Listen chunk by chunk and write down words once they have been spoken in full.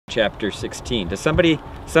chapter 16. Does somebody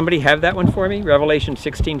have that one for me? Revelation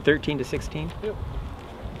 16, 13 to 16? Yep.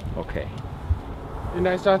 Okay. And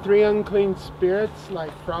I saw three unclean spirits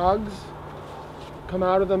like frogs come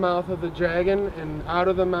out of the mouth of the dragon, and out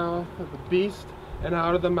of the mouth of the beast, and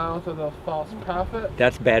out of the mouth of the false prophet.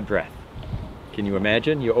 That's bad breath. Can you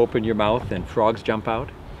imagine? You open your mouth and frogs jump out?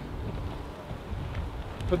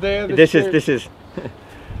 But they are the This is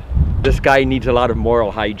this guy needs a lot of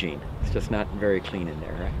moral hygiene. It's just not very clean in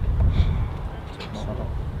there, right?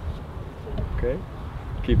 Okay.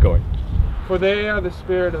 Keep going. For they are the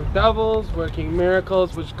spirit of devils, working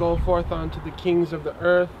miracles, which go forth unto the kings of the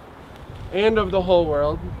earth and of the whole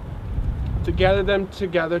world, to gather them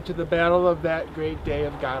together to the battle of that great day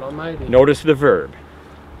of God Almighty. Notice the verb,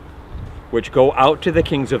 which go out to the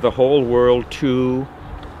kings of the whole world to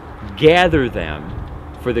gather them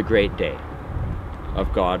for the great day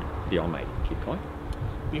of God the Almighty. Keep going.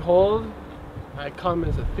 Behold, I come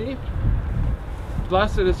as a thief.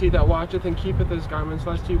 Blessed is he that watcheth and keepeth his garments,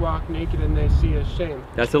 lest he walk naked and they see his shame.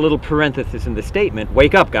 That's a little parenthesis in the statement.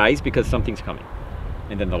 Wake up, guys, because something's coming.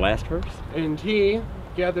 And then the last verse. And he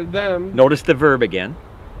gathered them. Notice the verb again.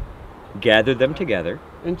 Gathered them together.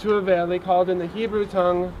 Into a valley called in the Hebrew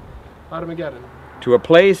tongue Armageddon. To a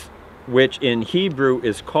place which in Hebrew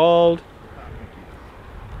is called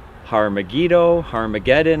Armageddon,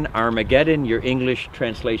 Armageddon. Your English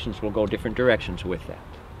translations will go different directions with that.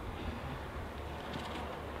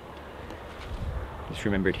 Just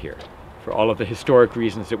remember it here, for all of the historic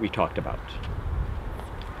reasons that we talked about.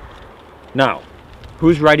 Now,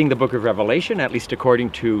 who's writing the book of Revelation, at least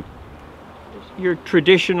according to your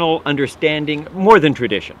traditional understanding, more than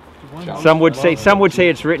tradition? Some would say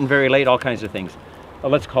it's written very late, all kinds of things.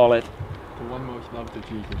 Let's call it the one most loved of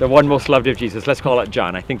Jesus. The one most loved of Jesus. Let's call it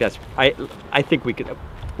John. I think that's, I think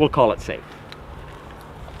we'll call it safe.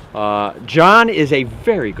 John is a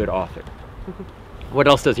very good author. What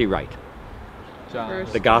else does he write? John.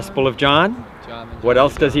 The Gospel of John. What John.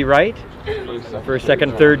 else does he write? First,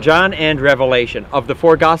 second, third John, and Revelation. Of the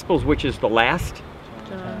four Gospels, which is the last?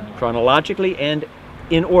 John. Chronologically and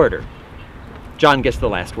in order. John gets the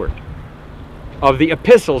last word. Of the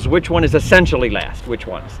epistles, which one is essentially last? Which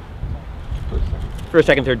ones? First,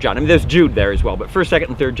 second, third John. I mean, there's Jude there as well, but first, second,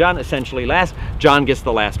 and third John, essentially last. John gets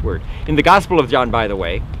the last word. In the Gospel of John, by the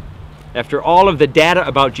way, after all of the data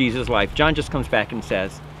about Jesus' life, John just comes back and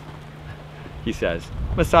says, he says,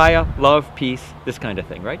 Messiah, love, peace, this kind of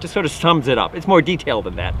thing, right? Just sort of sums it up. It's more detailed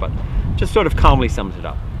than that, but just sort of calmly sums it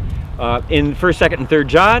up. In first, second, and third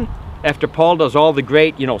John, after Paul does all the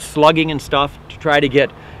great, slugging and stuff to try to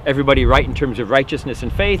get everybody right in terms of righteousness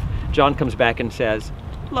and faith, John comes back and says,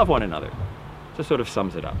 love one another. Just sort of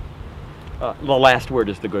sums it up. The last word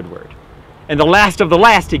is the good word. And the last of the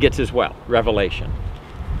last he gets as well, Revelation.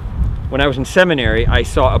 When I was in seminary, I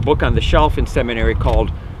saw a book on the shelf in seminary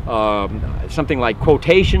called something like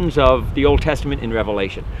Quotations of the Old Testament in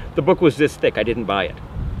Revelation. The book was this thick. I didn't buy it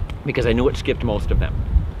because I knew it skipped most of them.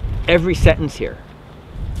 Every sentence here,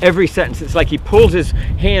 every sentence, it's like he pulls his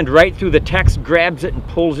hand right through the text, grabs it, and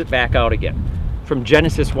pulls it back out again from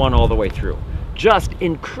Genesis 1 all the way through. Just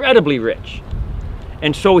incredibly rich.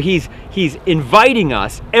 And so he's inviting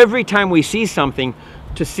us every time we see something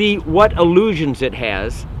to see what allusions it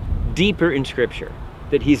has deeper in Scripture,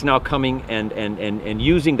 that he's now coming and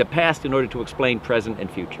using the past in order to explain present and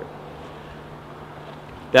future.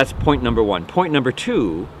 That's point number one. Point number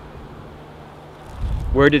two,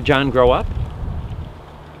 where did John grow up?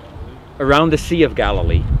 Around the Sea of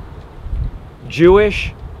Galilee.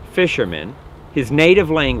 Jewish fisherman. His native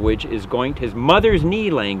language is his mother's knee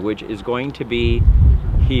language is going to be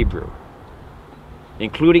Hebrew.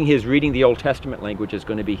 Including his reading the Old Testament language is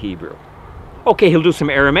going to be Hebrew. Okay, he'll do some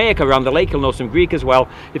Aramaic around the lake. He'll know some Greek as well.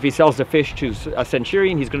 If he sells a fish to a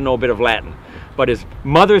centurion, he's going to know a bit of Latin. But his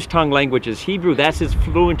mother's tongue language is Hebrew. That's his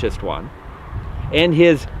fluentest one. And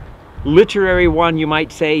his literary one, you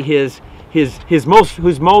might say, his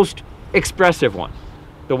most expressive one.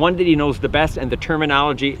 The one that he knows the best, and the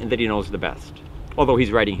terminology that he knows the best. Although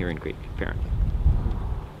he's writing here in Greek, apparently.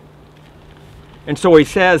 And so he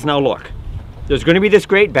says, now look, there's going to be this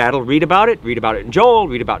great battle. Read about it in Joel,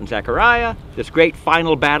 read about it in Zechariah. This great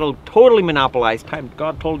final battle, totally monopolized.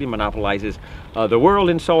 God totally monopolizes the world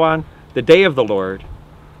and so on. The day of the Lord.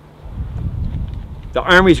 The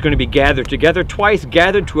army is going to be gathered together, twice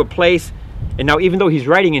gathered to a place. And now even though he's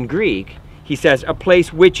writing in Greek, he says a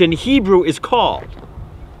place which in Hebrew is called.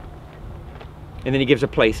 And then he gives a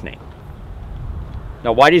place name.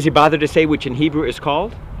 Now why does he bother to say which in Hebrew is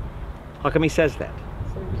called? How come he says that?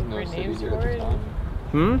 No city here at the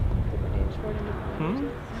time.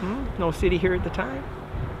 No city here at the time?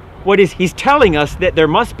 He's telling us that there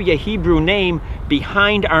must be a Hebrew name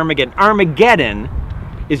behind Armageddon. Armageddon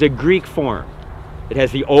is a Greek form. It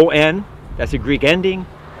has the O-N, that's a Greek ending,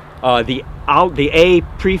 the A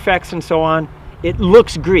prefix and so on. It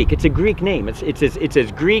looks Greek. It's a Greek name. It's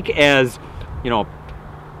as Greek as, you know,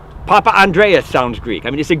 Papa Andreas sounds Greek.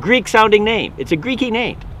 I mean, it's a Greek sounding name. It's a Greeky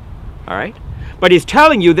name, all right? But he's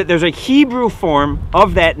telling you that there's a Hebrew form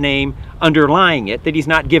of that name underlying it that he's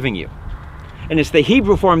not giving you. And it's the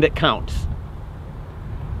Hebrew form that counts.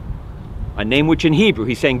 A name which in Hebrew,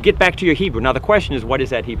 he's saying, get back to your Hebrew. Now the question is, what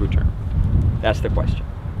is that Hebrew term? That's the question.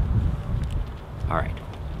 All right.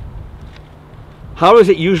 How is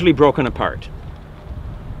it usually broken apart?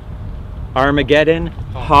 Armageddon,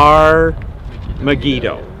 Har,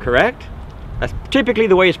 Megiddo, correct? That's typically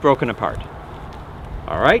the way it's broken apart.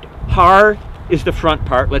 All right. Har is the front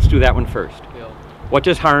part. Let's do that one first. Hill. What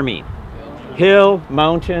does Har mean? Hill,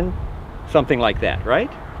 mountain, something like that, right?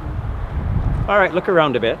 All right, look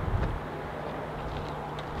around a bit.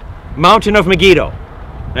 Mountain of Megiddo.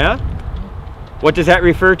 Yeah? What does that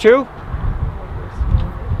refer to?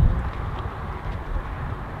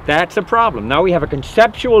 That's a problem. Now we have a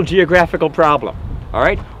conceptual geographical problem. All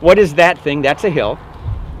right? What is that thing? That's a hill.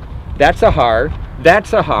 That's a har.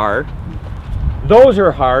 That's a har. Those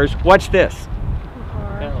are hars. What's this?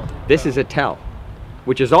 This is a tel,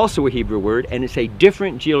 which is also a Hebrew word, and it's a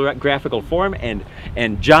different geographical form,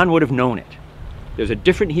 and John would have known it. There's a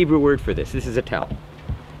different Hebrew word for this. This is a tel,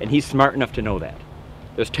 and he's smart enough to know that.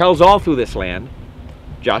 There's tells all through this land.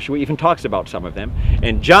 Joshua even talks about some of them,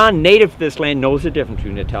 and John, native to this land, knows the difference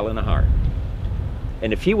between a tel and a har.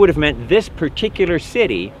 And if he would have meant this particular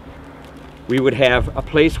city, we would have a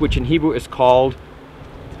place which in Hebrew is called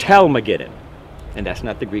Tel Megiddo, and that's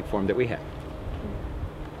not the Greek form that we have.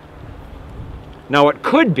 Now it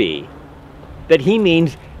could be that he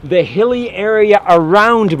means the hilly area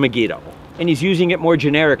around Megiddo, and he's using it more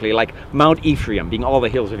generically, like Mount Ephraim being all the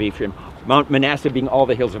hills of Ephraim, Mount Manasseh being all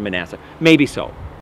the hills of Manasseh. Maybe so.